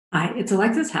Hi, it's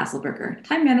Alexis Hasselberger,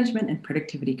 time management and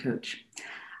productivity coach.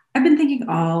 I've been thinking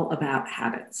all about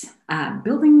habits,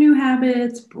 building new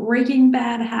habits, breaking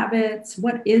bad habits.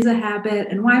 What is a habit,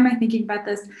 and why am I thinking about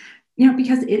this?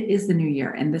 Because it is the new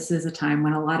year, and this is a time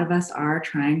when a lot of us are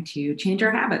trying to change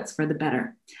our habits for the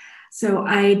better. So,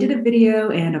 I did a video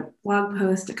and a blog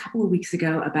post a couple of weeks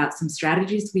ago about some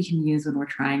strategies we can use when we're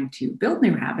trying to build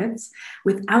new habits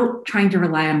without trying to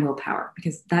rely on willpower,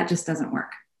 because that just doesn't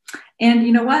work. And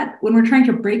you know what? When we're trying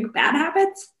to break bad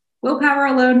habits, willpower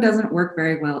alone doesn't work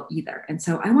very well either. And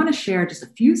so I want to share just a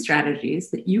few strategies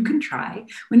that you can try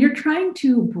when you're trying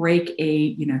to break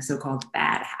a, so-called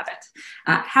bad habit.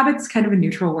 Habit's kind of a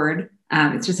neutral word.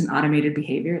 It's just an automated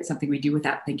behavior. It's something we do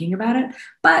without thinking about it.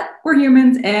 But we're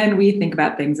humans and we think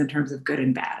about things in terms of good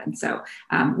and bad. And so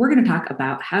we're going to talk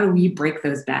about how do we break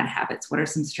those bad habits? What are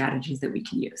some strategies that we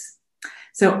can use?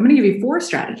 So I'm going to give you four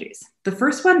strategies. The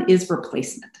first one is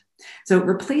replacement. So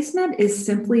replacement is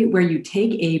simply where you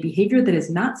take a behavior that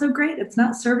is not so great, it's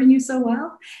not serving you so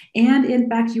well, and in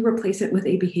fact, you replace it with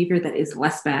a behavior that is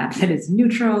less bad, that is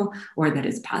neutral, or that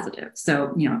is positive.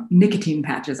 So, nicotine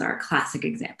patches are a classic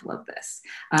example of this.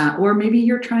 Or maybe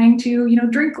you're trying to,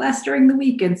 drink less during the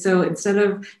week. And so instead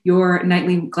of your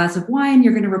nightly glass of wine,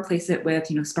 you're going to replace it with,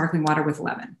 sparkling water with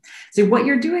lemon. So what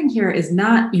you're doing here is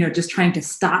not, just trying to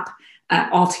stop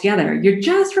altogether. You're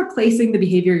just replacing the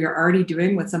behavior you're already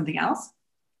doing with something else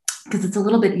because it's a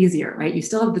little bit easier, right? You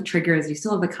still have the triggers, you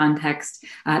still have the context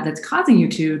that's causing you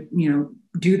to,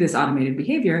 do this automated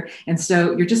behavior. And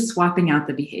so you're just swapping out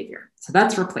the behavior. So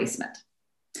that's replacement.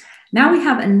 Now we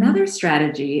have another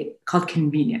strategy called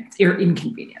convenience or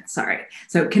inconvenience. Sorry.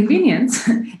 So convenience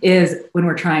is when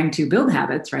we're trying to build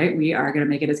habits, right? We are going to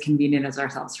make it as convenient as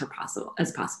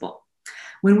possible.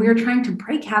 When we are trying to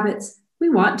break habits, we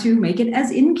want to make it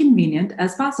as inconvenient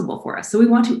as possible for us. So we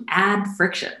want to add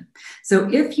friction. So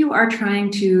if you are trying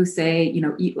to say,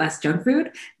 eat less junk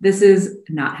food, this is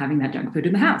not having that junk food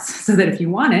in the house. So that if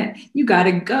you want it, you got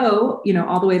to go,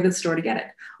 all the way to the store to get it.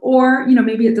 Or,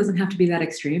 maybe it doesn't have to be that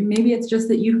extreme. Maybe it's just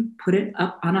that you put it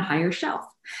up on a higher shelf.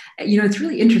 It's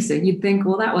really interesting. You'd think,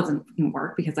 well, that wasn't going to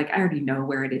work because I already know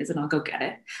where it is and I'll go get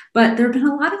it. But there have been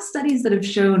a lot of studies that have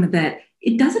shown that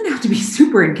it doesn't have to be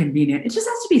super inconvenient. It just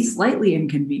has to be slightly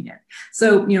inconvenient.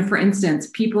 So, for instance,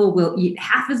 people will eat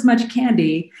half as much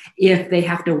candy if they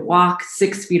have to walk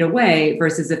 6 feet away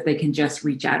versus if they can just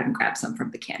reach out and grab some from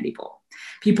the candy bowl.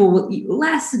 People will eat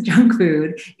less junk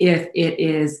food if it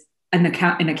is in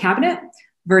a cabinet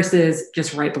versus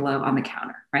just right below on the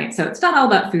counter, right? So it's not all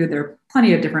about food. There are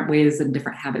plenty of different ways and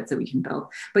different habits that we can build,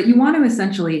 but you want to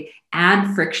essentially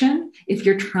add friction if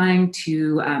you're trying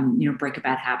to, break a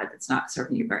bad habit that's not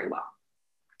serving you very well.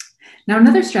 Now,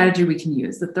 another strategy we can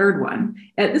use, the third one,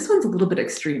 this one's a little bit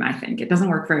extreme, I think. It doesn't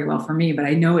work very well for me, but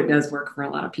I know it does work for a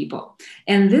lot of people.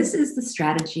 And this is the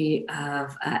strategy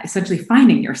of essentially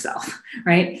finding yourself,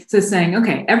 right? So saying,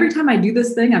 okay, every time I do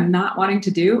this thing I'm not wanting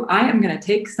to do, I am going to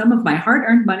take some of my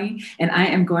hard-earned money and I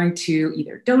am going to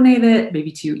either donate it,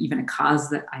 maybe to even a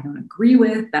cause that I don't agree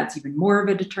with. That's even more of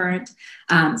a deterrent.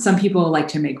 Some people like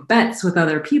to make bets with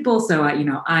other people. So,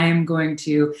 I am going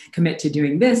to commit to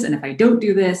doing this. And if I don't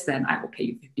do this, then I will pay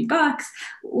you $50.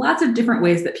 Lots of different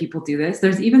ways that people do this.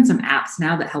 There's even some apps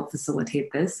now that help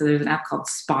facilitate this. So there's an app called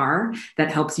Spar that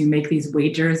helps you make these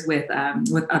wagers with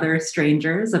other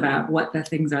strangers about what the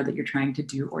things are that you're trying to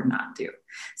do or not do.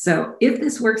 So if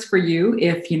this works for you,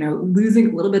 if,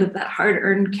 losing a little bit of that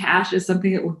hard-earned cash is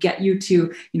something that will get you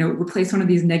to, replace one of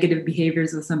these negative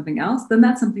behaviors with something else, then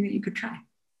that's something that you could try.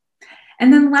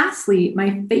 And then lastly,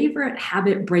 my favorite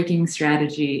habit breaking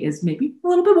strategy is maybe a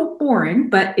little bit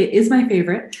boring, but it is my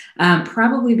favorite,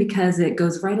 probably because it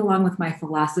goes right along with my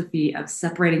philosophy of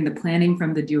separating the planning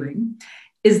from the doing,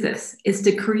 is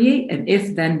to create an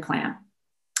if-then plan.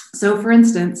 So for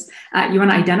instance, you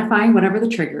want to identify whatever the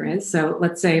trigger is. So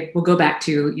let's say we'll go back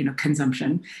to,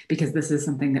 consumption, because this is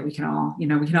something that we can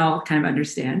all kind of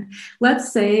understand.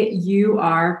 Let's say you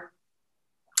are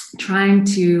trying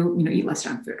to, eat less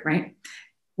junk food, right?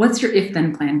 What's your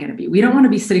if-then plan going to be? We don't want to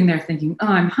be sitting there thinking, oh,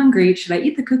 I'm hungry. Should I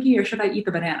eat the cookie or should I eat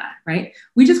the banana, right?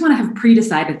 We just want to have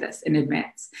pre-decided this in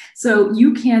advance. So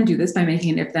you can do this by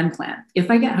making an if-then plan.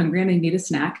 If I get hungry and I need a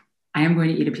snack, I am going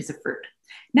to eat a piece of fruit.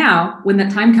 Now, when the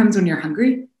time comes when you're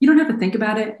hungry, you don't have to think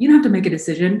about it. You don't have to make a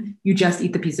decision. You just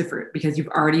eat the piece of fruit because you've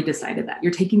already decided that.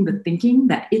 You're taking the thinking,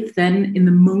 that if then in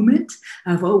the moment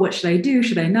of, oh, what should I do?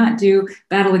 Should I not do?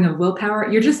 Battling of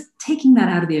willpower. You're just taking that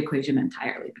out of the equation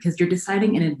entirely because you're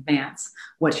deciding in advance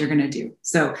what you're going to do.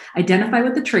 So identify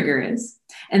what the trigger is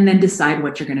and then decide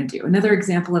what you're going to do. Another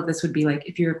example of this would be like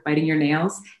if you're biting your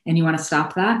nails and you want to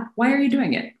stop that, why are you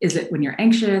doing it? Is it when you're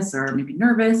anxious or maybe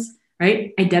nervous?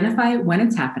 Right? Identify when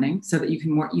it's happening so that you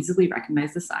can more easily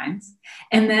recognize the signs,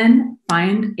 and then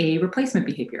find a replacement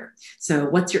behavior. So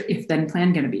what's your if then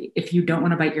plan going to be? If you don't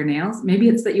want to bite your nails, maybe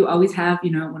it's that you always have,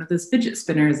 one of those fidget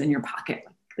spinners in your pocket,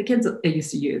 like the kids they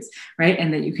used to use, right?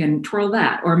 And that you can twirl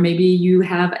that. Or maybe you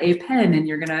have a pen and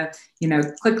you're going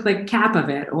to, click the cap of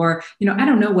it. Or, I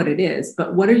don't know what it is,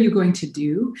 but what are you going to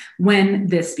do when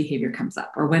this behavior comes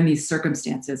up or when these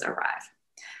circumstances arrive?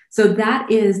 So that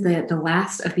is the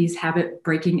last of these habit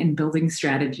breaking and building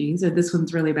strategies, or this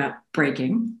one's really about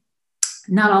breaking.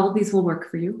 Not all of these will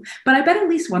work for you, but I bet at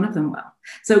least one of them will.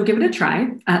 So give it a try.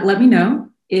 Let me know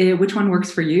which one works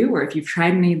for you, or if you've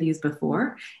tried any of these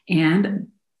before, and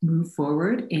move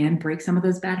forward and break some of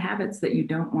those bad habits that you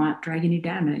don't want dragging you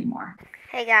down anymore.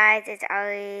 Hey guys, it's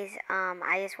always,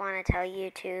 I just want to tell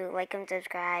you to like and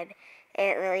subscribe.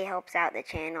 It really helps out the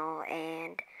channel,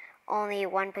 and only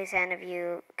 1% of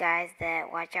you guys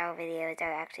that watch our videos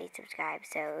are actually subscribed,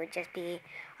 so it would just be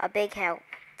a big help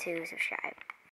to subscribe.